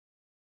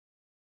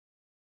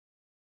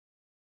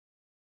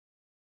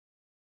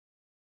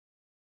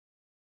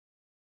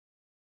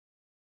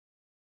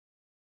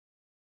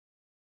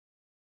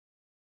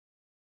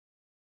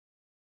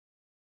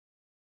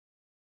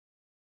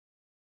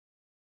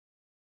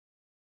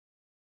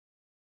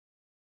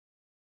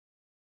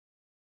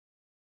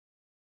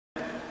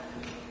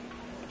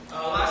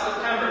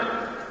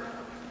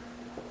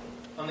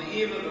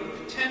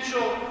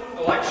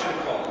initial election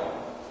call,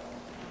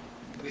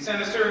 we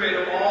sent a survey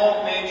to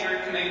all major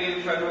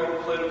Canadian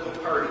federal political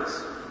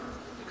parties: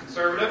 the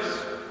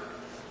Conservatives,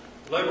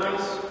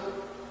 Liberals,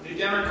 New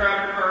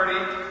Democratic Party,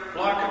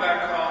 Bloc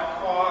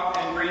Québécois,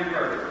 and Green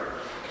Party.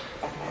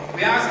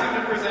 We asked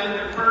them to present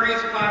their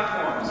party's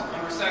platforms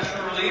on recession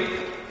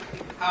relief,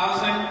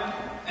 housing,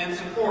 and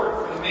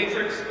support for the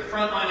matrix of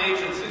frontline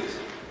agencies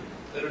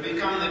that have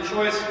become the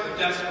choice of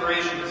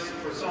desperation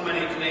for so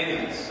many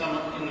Canadians, some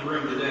in the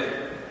room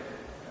today.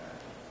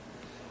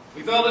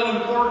 We felt it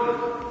important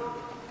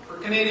for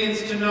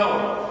Canadians to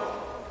know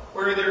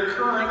where their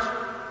current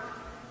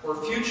or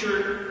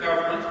future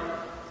government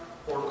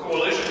or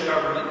coalition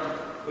government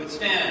would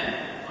stand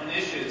on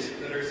issues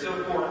that are so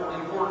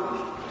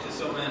important to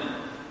so many.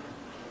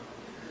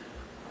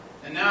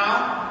 And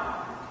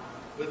now,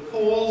 with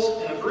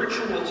polls and a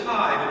virtual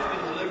tie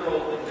between the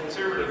Liberal and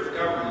Conservative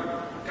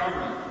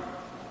government,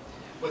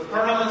 with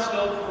Parliament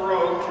still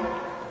prorogued,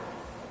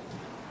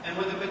 and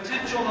with a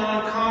potential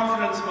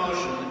non-confidence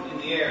motion in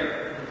the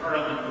air when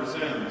Parliament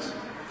resumes,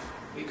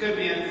 we could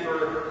be in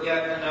for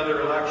yet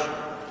another election.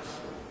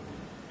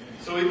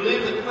 So we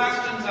believe the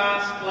questions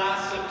asked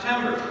last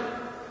September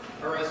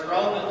are as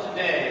relevant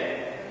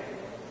today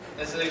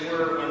as they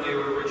were when they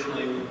were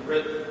originally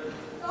written.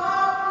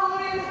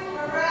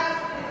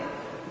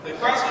 The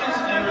questions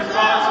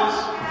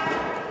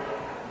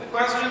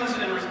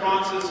and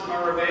responses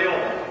are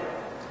available.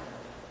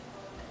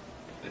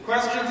 The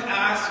questions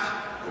asked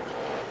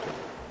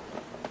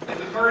if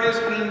the parties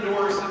would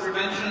endorse the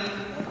prevention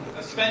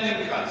of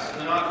spending cuts in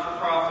the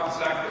not-for-profit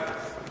sector.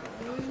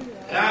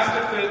 It asked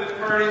if the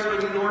parties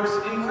would endorse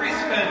increased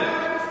spending,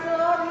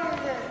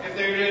 if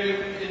they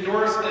would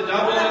endorse the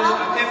doubling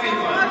of HIPPY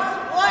funds,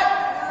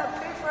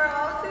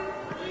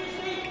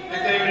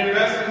 if they would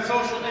invest in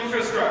social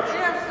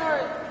infrastructure,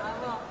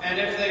 and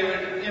if they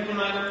would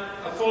implement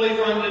a fully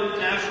funded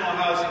national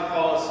housing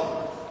policy.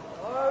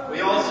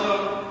 We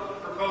also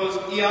proposed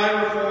EI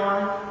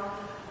reform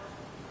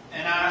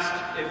and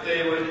asked if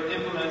they would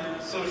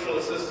implement social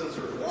assistance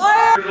reform.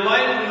 We're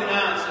delighted to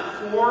announce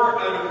that 4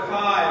 out of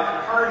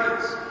 5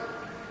 parties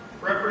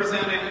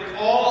representing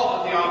all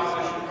of the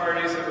opposition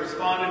parties have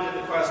responded to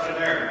the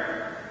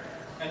questionnaire,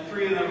 and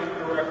 3 of them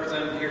are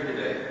represented here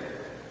today.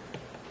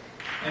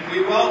 And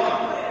we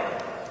welcome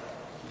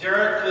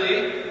Derek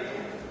Lee,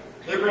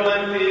 Liberal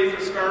MP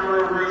for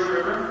Scarborough Rouge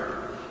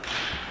River,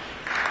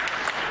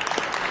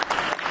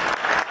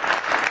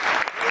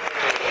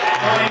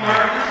 Tony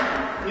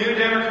Martin, New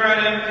Democrat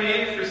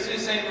MP for Sault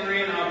Ste.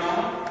 Marie and Avvy,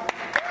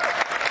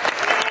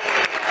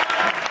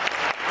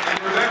 and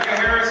Rebecca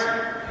Harrison,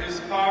 who's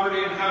the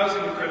poverty and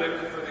housing critic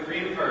for the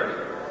Green Party.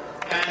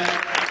 And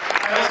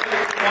I also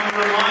want to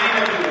remind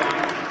everyone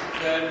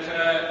that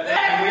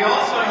we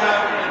also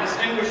have a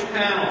distinguished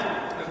panel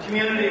of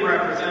community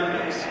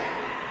representatives.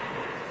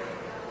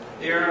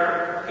 They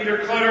are Peter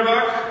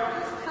Clutterbuck,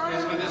 who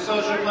is with the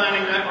Social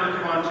Planning Network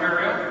of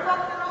Ontario,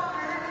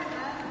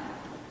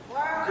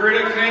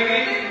 Gerda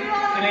Kaegi,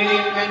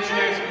 Canadian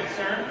Pensioners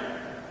Concern,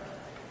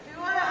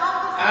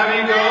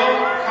 Avvy,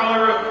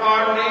 Colour of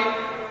Poverty,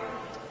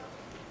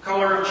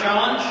 Colour of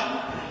Challenge,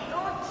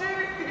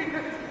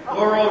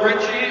 Laurel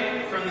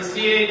Ritchie from the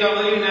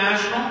CAW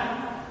National,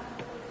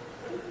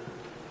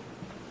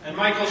 and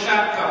Michael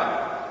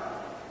Shapcott,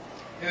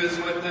 who is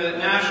with the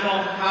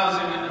National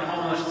Housing and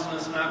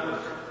Homelessness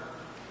Network.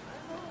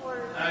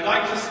 And I'd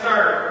like to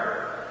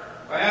start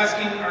by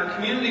asking our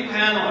community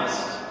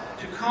panelists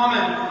to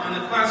comment on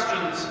the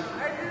questions.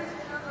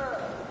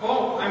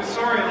 Oh, I'm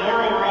sorry,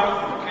 Laurel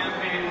Rothman,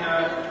 campaign,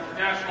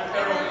 National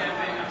Federal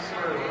Campaign, I'm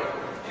sorry.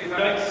 I'd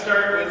like to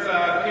start with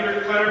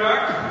Peter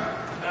Clutterbuck.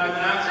 I've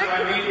been asked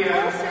by media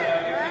if you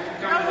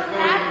can come to the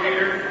podium,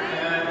 Peter,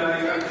 and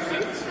you have 2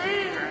 minutes.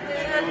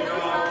 And we'll go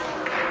on.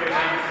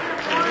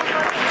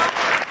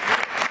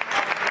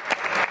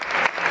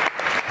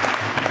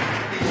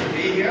 Pleased to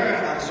be here.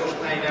 I'm the Social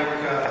Planning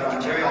Network of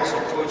Ontario, also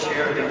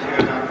co-chair of the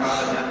Ontario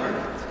Nonprofit Network.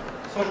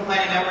 Social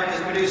Planning Network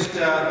has produced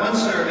one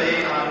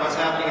survey on what's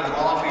happening in the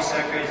voluntary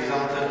sector as a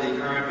result of the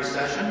current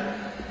recession,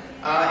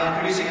 and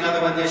producing another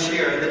one this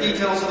year. The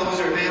details of those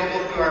are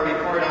available through our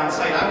report on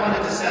site. I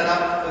wanted to set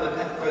up for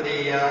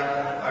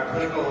our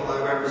political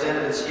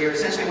representatives here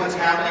essentially what's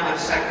happening with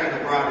the sector in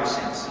the broader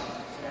sense.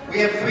 We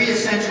have 3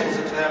 essentials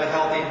to have a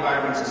healthy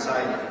environment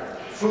society: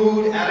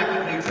 food,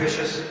 adequate,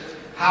 nutritious;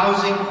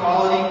 housing,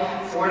 quality,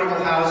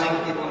 affordable housing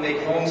people can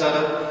make homes out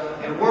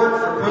of; and work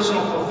for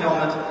personal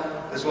fulfillment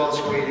as well as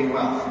creating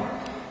wealth.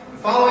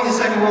 Following the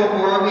Second World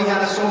War, we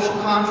had a social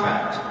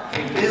contract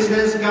between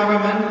business,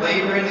 government,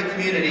 labor, and the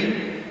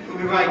community who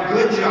provide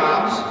good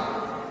jobs,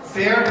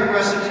 fair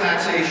progressive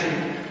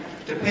taxation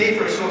to pay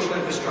for social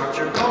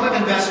infrastructure, public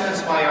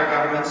investments by our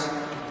governments,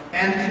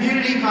 and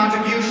community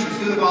contributions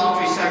through the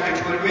voluntary sector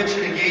to enrich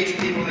and engage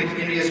people in the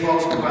community as well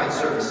as provide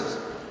services.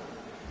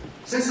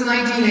 Since the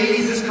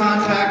 1980s, this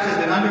contract has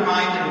been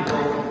undermined and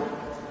broken.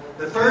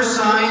 The first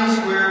signs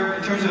were,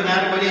 in terms of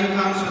inadequate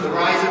incomes, was the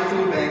rise of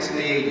food banks in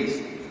the 80s.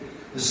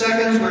 The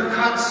seconds were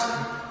cuts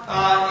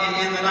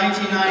in the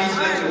 1990s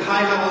led to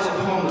high levels of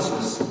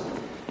homelessness.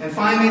 And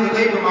finally, the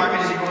labor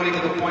market is eroding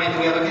to the point that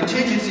we have a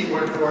contingency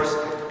workforce,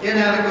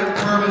 inadequate,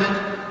 permanent,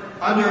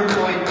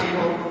 underemployed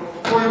people,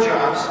 poor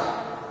jobs.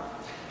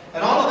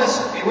 And all of this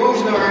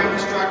erosion of our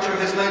infrastructure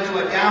has led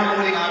to a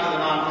downloading onto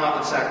the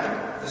nonprofit sector,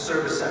 the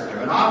service sector,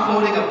 an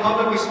offloading of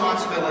public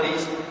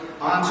responsibilities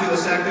onto a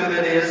sector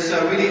that is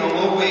really a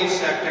low-wage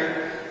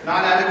sector,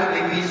 not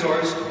adequately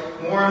resourced,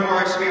 more and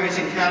more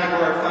experiencing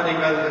categoric funding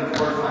rather than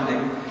core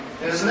funding.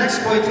 It is an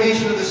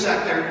exploitation of the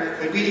sector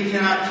that really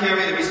cannot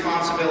carry the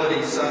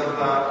responsibilities of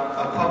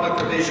public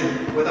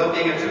provision without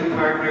being a true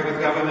partner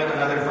with government and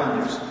other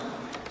funders.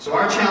 So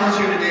our challenge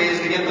here today is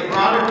to get the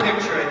broader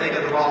picture, I think,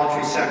 of the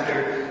voluntary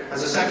sector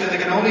as a sector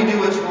that can only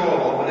do its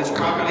role when it's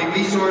properly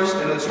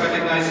resourced and it's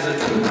recognized as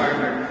a true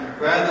partner,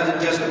 rather than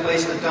just a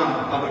place to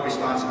dump public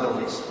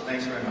responsibilities.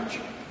 Thanks very much.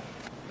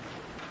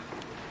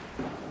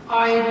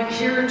 I'm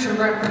here to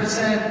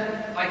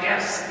represent, I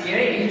guess, the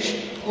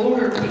aged,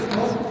 older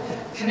people.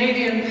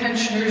 Canadian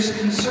pensioners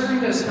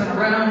concerned has been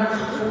around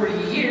for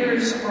 40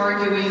 years,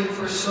 arguing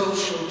for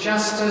social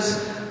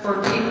justice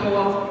for people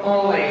of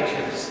all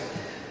ages.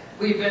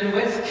 We've been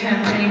with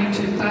Campaign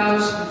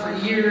 2000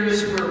 for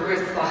years. We're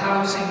with the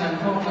Housing and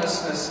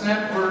Homelessness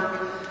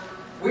Network.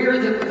 We're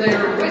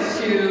there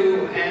with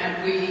you,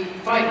 and we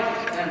fight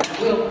and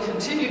will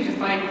continue to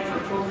fight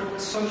for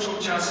social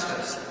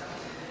justice.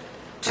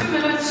 2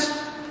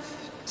 minutes,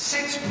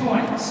 6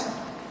 points.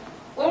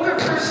 Older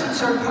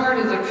persons are part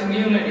of the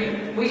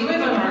community. We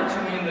live in our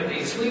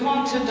communities. We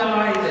want to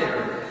die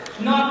there,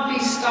 not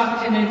be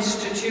stuck in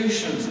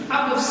institutions,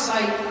 out of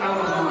sight, out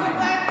of mind.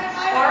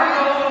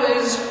 Our goal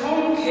is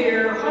home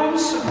care, home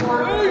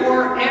support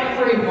for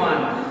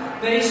everyone,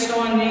 based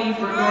on need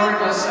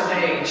regardless of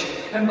age.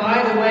 And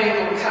by the way,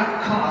 it will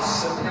cut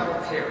costs of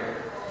health care.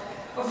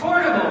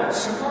 Affordable,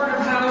 supportive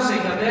housing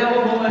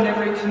available in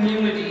every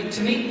community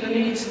to meet the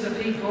needs of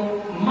the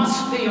people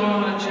must be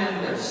on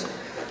agendas.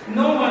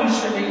 No one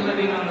should be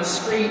living on the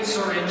streets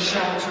or in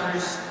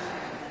shelters.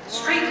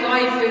 Street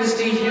life is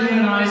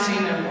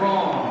dehumanizing and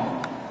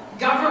wrong.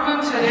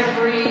 Government at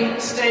every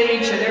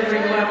stage, at every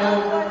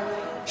level,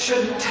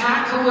 should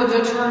tackle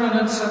the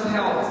determinants of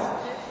health.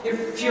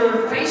 If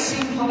you're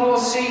facing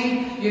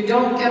policy, you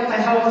don't get the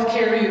health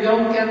care, you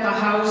don't get the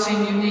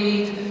housing you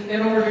need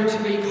in order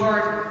to be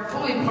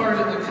fully part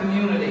of the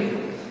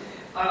community.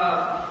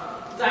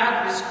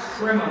 That is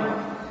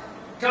criminal.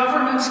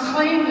 Governments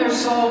claim they're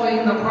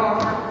solving the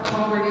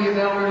poverty of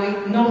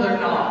elderly. No,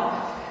 they're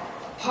not.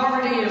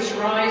 Poverty is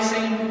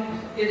rising,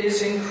 it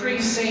is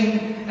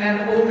increasing,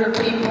 and older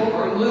people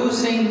are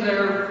losing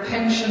their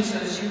pensions,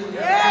 as you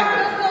have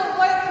heard.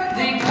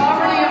 The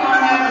poverty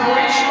among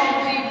Aboriginal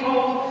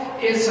people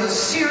is a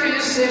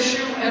serious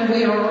issue, and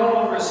we are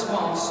all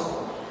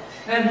responsible.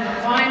 And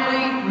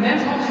finally,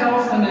 mental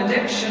health and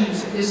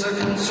addictions is a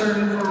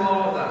concern for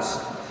all of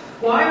us.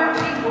 Why are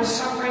people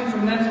suffering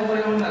from mental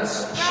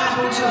illness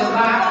shuttled to the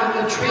back of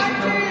the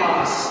treatment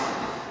bus?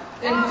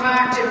 In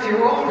fact, if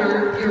you're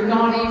older, you're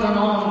not even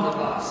on the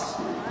bus.